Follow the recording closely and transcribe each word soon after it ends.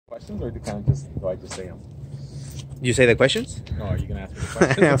questions, or do I just say them? You say the questions? No, are you gonna ask me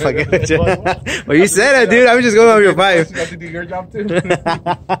the questions? Well, you said it, dude. I'm just going over your vibe. You have to do your job too.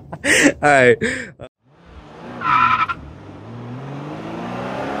 All right.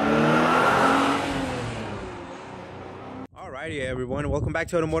 Alrighty, everyone. Welcome back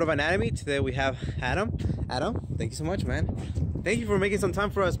to Automotive Anatomy. Today we have Adam. Adam, thank you so much, man. Thank you for making some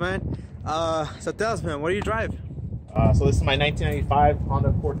time for us, man. So tell us, man, what do you drive? So this is my 1995 Honda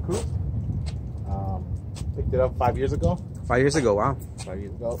Accord Coupe. Picked it up 5 years ago. 5 years ago, wow. 5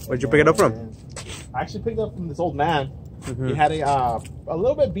 years ago. Where'd you pick it up from? I actually picked it up from this old man. He had a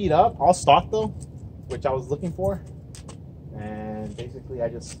little bit beat up, all stock though, which I was looking for. And basically I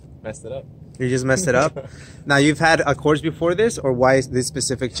just messed it up. You just messed it up? Now, you've had Accords before this, or why is this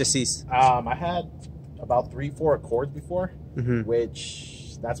specific chassis? I had about 3-4 Accords before,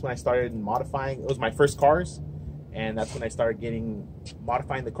 which that's when I started modifying. It was my first cars, and that's when I started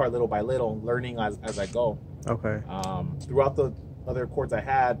modifying the car little by little, learning as I go. Okay. Throughout the other Accords I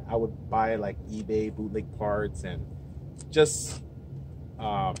had, I would buy like eBay bootleg parts and just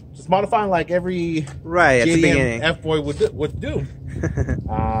modifying like every JDM F-boy would do.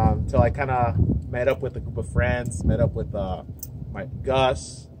 Until I kind of met up with a group of friends, met up with my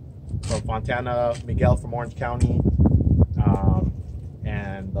Gus from Fontana, Miguel from Orange County,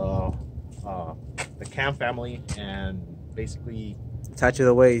 and the Cam family, and basically taught you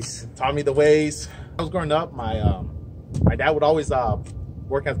the ways. Taught me the ways. I was growing up, my dad would always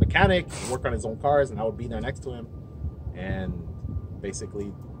work as a mechanic, work on his own cars, and I would be there next to him. And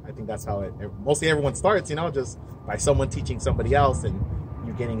basically, I think that's how mostly everyone starts, you know, just by someone teaching somebody else, and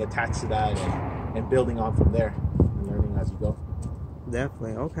you getting attached to that and building on from there and learning as you go.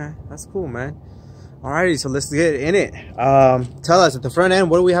 Definitely. Okay, that's cool, man. Alrighty, so let's get in it. Tell us, at the front end,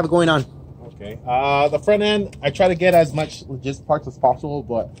 what do we have going on? Okay, the front end, I try to get as much legit parts as possible,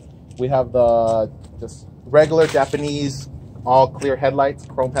 but we have the just regular Japanese all clear headlights,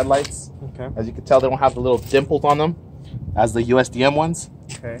 chrome headlights. Okay. As you can tell, they don't have the little dimples on them as the USDM ones.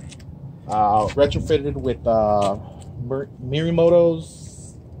 Okay. Retrofitted with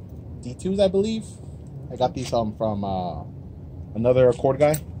Mirimoto's D2s, I believe. I got these from another Accord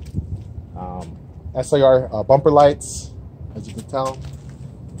guy. SAR bumper lights, as you can tell.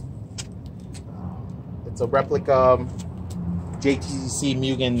 It's a replica JTC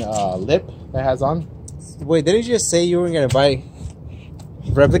Mugen lip that has on. Wait, didn't you just say you were gonna buy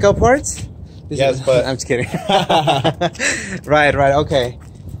replica parts? Yes, but I'm just kidding. Right, okay.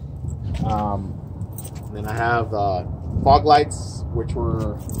 Then I have fog lights, which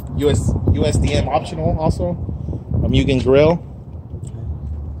were USDM optional, also a Mugen grill.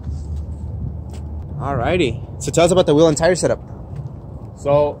 Alrighty. So tell us about the wheel and tire setup.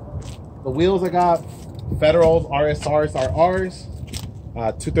 So the wheels I got Federals RSRs are ours.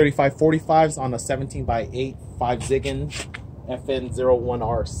 235/45s on a 17x8 5 Ziggin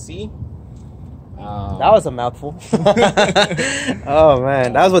FN01RC. That was a mouthful. Oh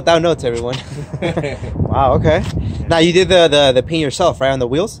man, that was without notes, everyone. Wow. Okay. Now you did the paint yourself, right, on the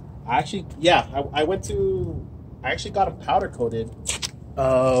wheels? I actually I actually got them powder coated.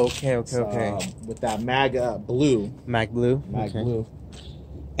 Oh, okay. With that Mag Blue. Mag Blue. Blue.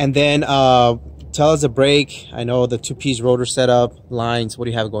 And then tell us the brake. I know the 2-piece rotor setup, lines. What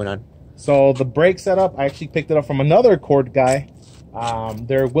do you have going on? So the brake setup, I actually picked it up from another Accord guy.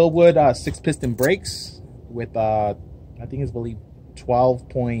 They're Willwood 6-piston brakes with I think it's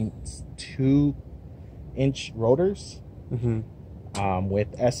 12.2 inch rotors,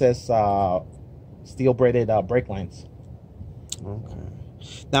 with SS steel braided brake lines. Okay.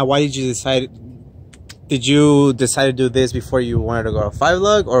 Now, why did you decide? Did you decide to do this before you wanted to go a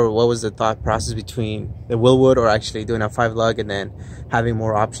 5-lug, or what was the thought process between the Willwood or actually doing a 5-lug and then having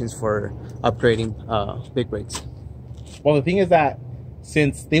more options for upgrading big brakes? Well, the thing is that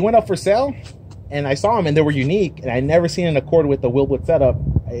since they went up for sale and I saw them and they were unique, and I never seen an Accord with the Willwood setup,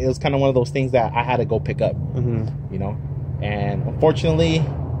 it was kind of one of those things that I had to go pick up, you know. And unfortunately,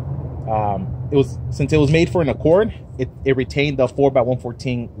 since it was made for an Accord, it retained the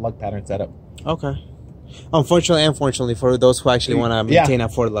 4x114 lug pattern setup. Okay. Unfortunately and fortunately for those who actually want to maintain a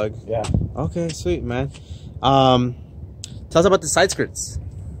 4-lug. Yeah. Okay, sweet, man. Tell us about the side skirts.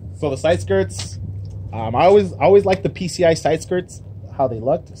 So the side skirts, I always liked the PCI side skirts, how they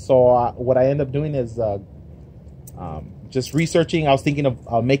looked. So what I ended up doing is just researching. I was thinking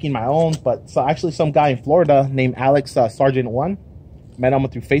of making my own, but actually some guy in Florida named Alex Sargent1, met him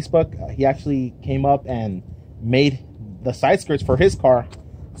through Facebook. He actually came up and made the side skirts for his car.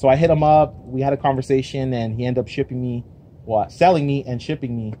 So I hit him up, we had a conversation, and he ended up selling me and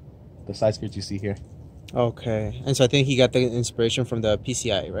shipping me the side skirts you see here. Okay, and so I think he got the inspiration from the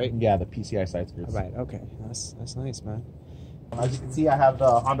PCI, right? Yeah, the PCI side skirts. Right. Okay, that's nice, man. As you can see, I have the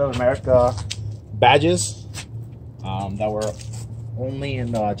Honda of America badges that were only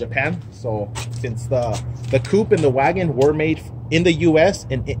in Japan. So since the coupe and the wagon were made in the U.S.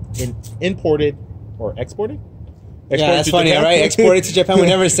 and imported or exported. Yeah, that's funny, Japan. Right? Exported to Japan. We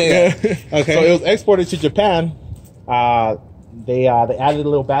never say that. Okay. So it was exported to Japan. They added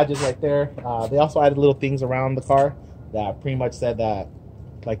little badges right there. They also added little things around the car that pretty much said that,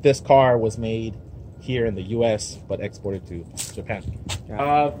 like, this car was made here in the U.S. but exported to Japan.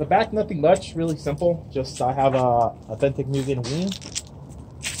 The back, nothing much, really simple. Just I have a authentic Mugen wheel.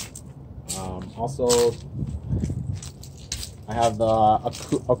 Also, I have the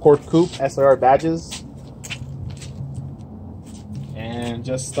Accord Coupe SR badges. And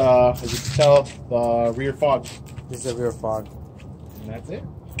just, as you can tell, the rear fog. This is the rear fog. And that's it.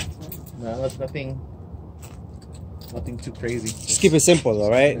 No, that's nothing too crazy. Just keep it simple, though,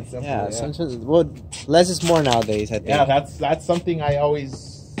 right? Simple, yeah. Sometimes, well, less is more nowadays, I think. Yeah, that's something I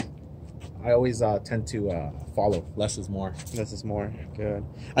always tend to follow. Less is more. Less is more. Good.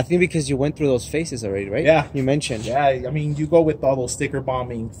 I think because you went through those phases already, right? Yeah. You mentioned. Yeah, I mean, you go with all those sticker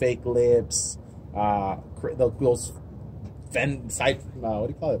bombing, fake lips, those what do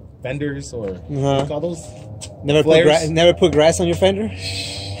you call it? Fenders, or what do you call those? Never put grass on your fender.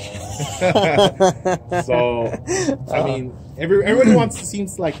 So, I mean, everyone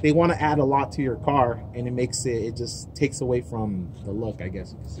seems like they want to add a lot to your car, and it just takes away from the look, I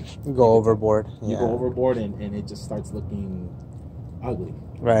guess you could say. You go overboard. You go overboard, and it just starts looking ugly.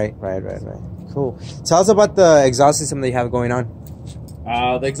 Right. Cool. Tell us about the exhaust system that you have going on.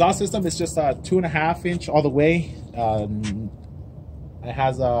 The exhaust system is just a 2.5 inch all the way. It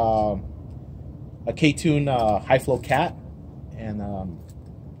has a K-Tune high flow cat, and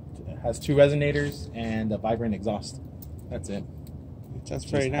it has 2 resonators and a vibrant exhaust. That's it. That's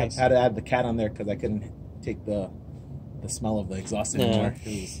very nice. I had to add the cat on there because I couldn't take the smell of the exhaust anymore.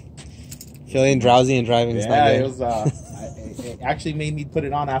 Feeling drowsy and driving. Yeah, it was. It actually made me put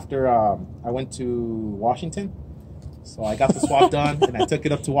it on after I went to Washington. So I got the swap done, and I took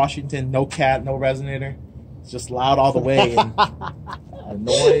it up to Washington. No cat, no resonator. It's just loud all the way, and the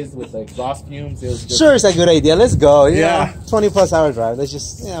noise with the exhaust fumes. It was just, sure, it's a good idea. Let's go. Yeah, 20+ hour drive. Let's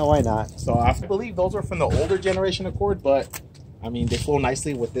just, why not? So I believe those are from the older generation Accord, but I mean they flow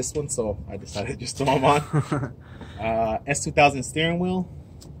nicely with this one, so I decided to just throw them on. S2000 steering wheel.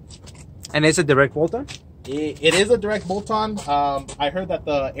 And it's a direct bolt-on? It is a direct bolt-on. I heard that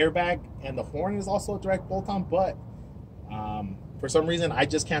the airbag and the horn is also a direct bolt-on, but for some reason I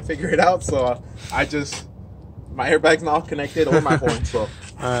just can't figure it out. So my airbag's not connected or my horn. So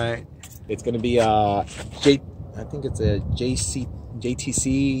alright, it's gonna be I think it's a JTC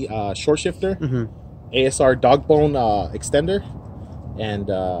short shifter, ASR dog bone extender, and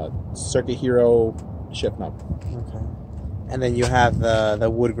Circuit Hero shift knob. Okay. And then you have the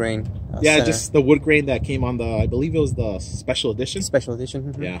wood grain. Yeah, just the wood grain that came on I believe it was the special edition. Special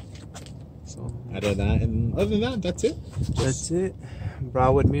edition. Yeah. So I did that, and other than that, that's it. That's it.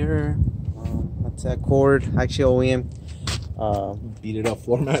 Broadwood mirror. That's that Accord. Actually, OEM. Beat it up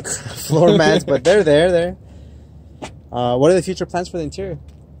floor mats. Floor mats, but they're there. What are the future plans for the interior?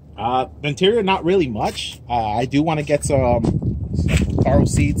 The interior, not really much. I do want to get some cargo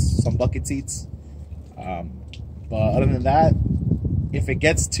seats, some bucket seats. But other than that, if it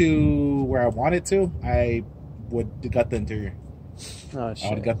gets to where I want it to, I would gut the interior. Oh, shit. I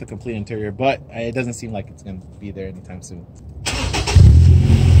would have got the complete interior, but it doesn't seem like it's going to be there anytime soon.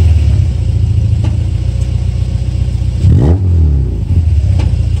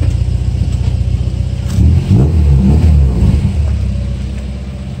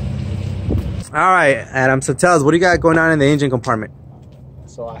 All right, Adam, so tell us, what do you got going on in the engine compartment?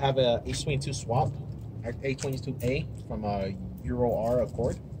 So I have a H22 swap, A22A from a Euro R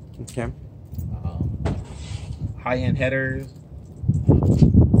Accord. Okay. High-end headers,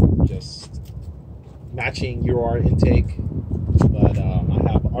 just matching Euro R intake, but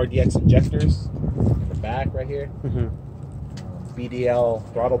I have RDX injectors in the back right here, BDL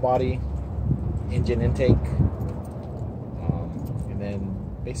throttle body, engine intake, and then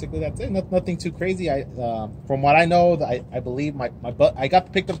basically that's it. Nothing too crazy. From what I know, I believe I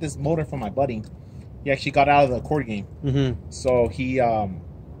picked up this motor from my buddy. He actually got out of the Accord game, so he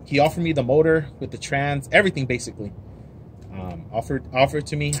offered me the motor with the trans, everything basically. Offered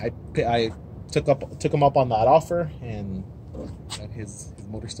to me. I took him up on that offer, and his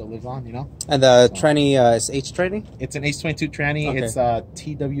motor still lives on, you know. And the tranny is H tranny? It's an H22 tranny. Okay. It's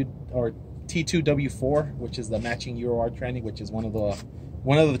TW or T2W4, which is the matching Euro R tranny, which is one of the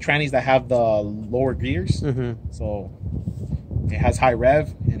one of the trannies that have the lower gears. So it has high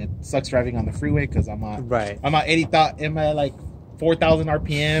rev, and it sucks driving on the freeway because I'm at 80,000, am I like 4,000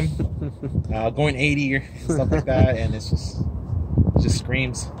 RPM, going 80 or stuff like that, and it just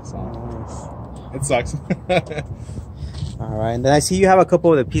screams. So it sucks. All right, and then I see you have a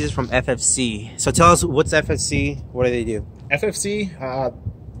couple of the pieces from FFC. So tell us, what's FFC? What do they do? FFC,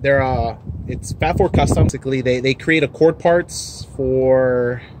 it's Fat 4 Custom. Basically, they create Accord parts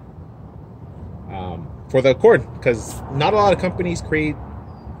for the Accord, because not a lot of companies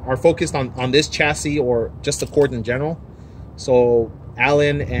are focused on this chassis or just Accord in general. So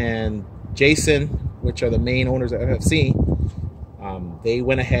Alan and Jason, which are the main owners of FFC, they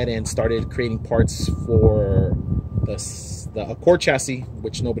went ahead and started creating parts for the Accord chassis,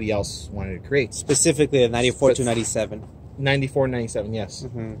 which nobody else wanted to create. Specifically the 94 to 97. 94 and 97, yes.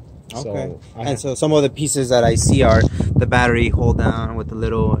 Okay. So, and so some of the pieces that I see are the battery hold down with the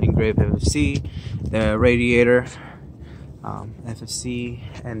little engraved FFC, the radiator, FFC,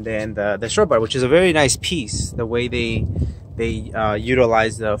 and then the strut bar, which is a very nice piece. The way they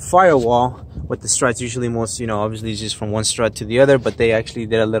utilize the firewall with the struts. Usually most, you know, obviously it's just from one strut to the other, but they actually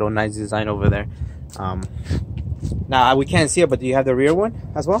did a little nice design over there. Now we can't see it, but do you have the rear one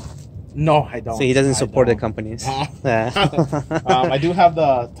as well? No, I don't. So he doesn't support the companies. I do have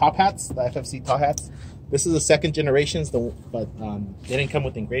the top hats, the FFC top hats. This is the second generations, but they didn't come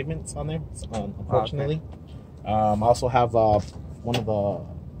with engravements on there, unfortunately. Okay. I also have one of the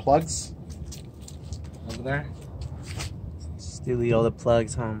plugs over there. Just delete all the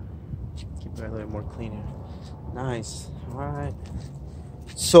plugs, keep it a little more cleaner. Nice. All right.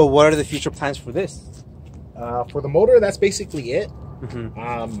 So what are the future plans for this? For the motor, that's basically it.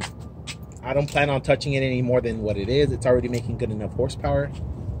 I don't plan on touching it any more than what it is. It's already making good enough horsepower.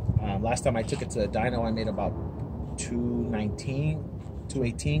 Last time I took it to a dyno, I made about 219,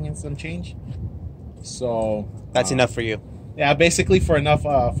 218 and some change. So that's enough for you. Yeah, basically for enough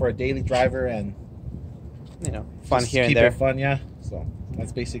for a daily driver and, you know, fun here and keep there. It fun, yeah. So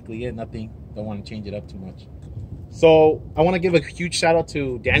that's basically it. Nothing. Don't want to change it up too much. So I want to give a huge shout out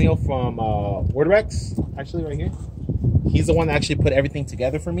to Daniel from WordRex, actually right here. He's the one that actually put everything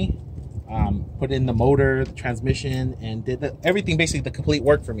together for me. Put in the motor, the transmission, and did everything, basically the complete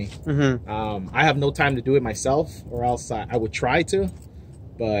work for me. I have no time to do it myself, or else I would try to.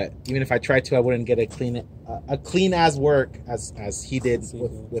 But even if I tried to, I wouldn't get a clean as work as he did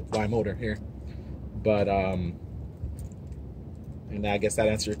with my motor here. But and I guess that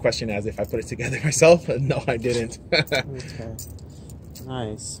answers your question, as if I put it together myself. No, I didn't. Okay.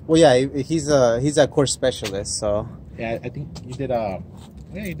 Nice. Well, yeah, he's a course specialist, so. Yeah, I think you did.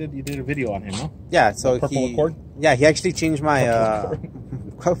 Yeah, you did a video on him, no? Yeah, so purple Accord. Yeah, he actually changed my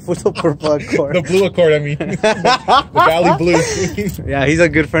purple Accord. The blue Accord, I mean, the Valley Blue. Yeah, he's a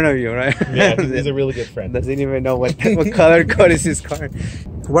good friend of you, right? Yeah, he's a really good friend. Doesn't even know what color code is his car.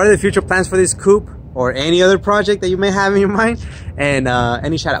 What are the future plans for this coupe, or any other project that you may have in your mind, and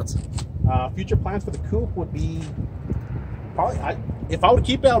any shout outs? Future plans for the coupe would be probably, if I would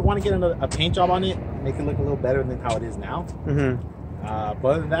keep it, I would want to get a paint job on it, make it look a little better than how it is now. But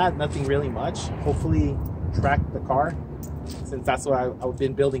other than that, nothing really much. Hopefully track the car, since that's what I've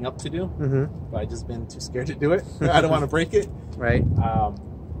been building up to do. But I've just been too scared to do it. I don't want to break it. Right.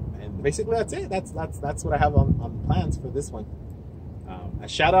 And basically that's it. That's what I have on plans for this one.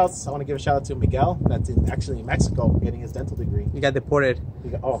 Shout outs, I want to give a shout out to Miguel, that's actually in Mexico getting his dental degree. He got deported.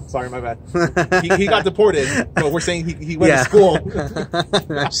 Oh, sorry, my bad. he got deported, but we're saying he went to school. No,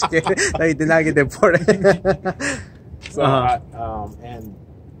 I'm just kidding. No, he did not get deported. So, and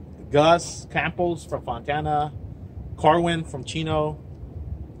Gus Campos from Fontana, Carwin from Chino,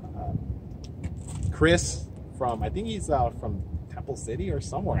 Chris from, I think he's from Temple City or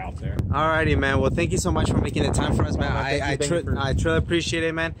somewhere out there. Alrighty, man. Well, thank you so much for making the time for us, man. I truly appreciate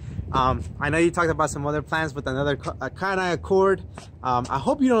it, man. I know you talked about some other plans with another Kanai Accord. I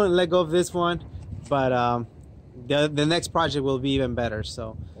hope you don't let go of this one, but the next project will be even better.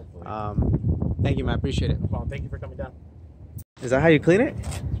 So, thank you, man. I appreciate it. Well, thank you for coming down. Is that how you clean it?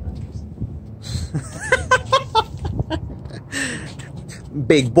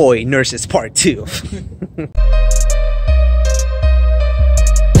 Big Boy Nurses Part 2.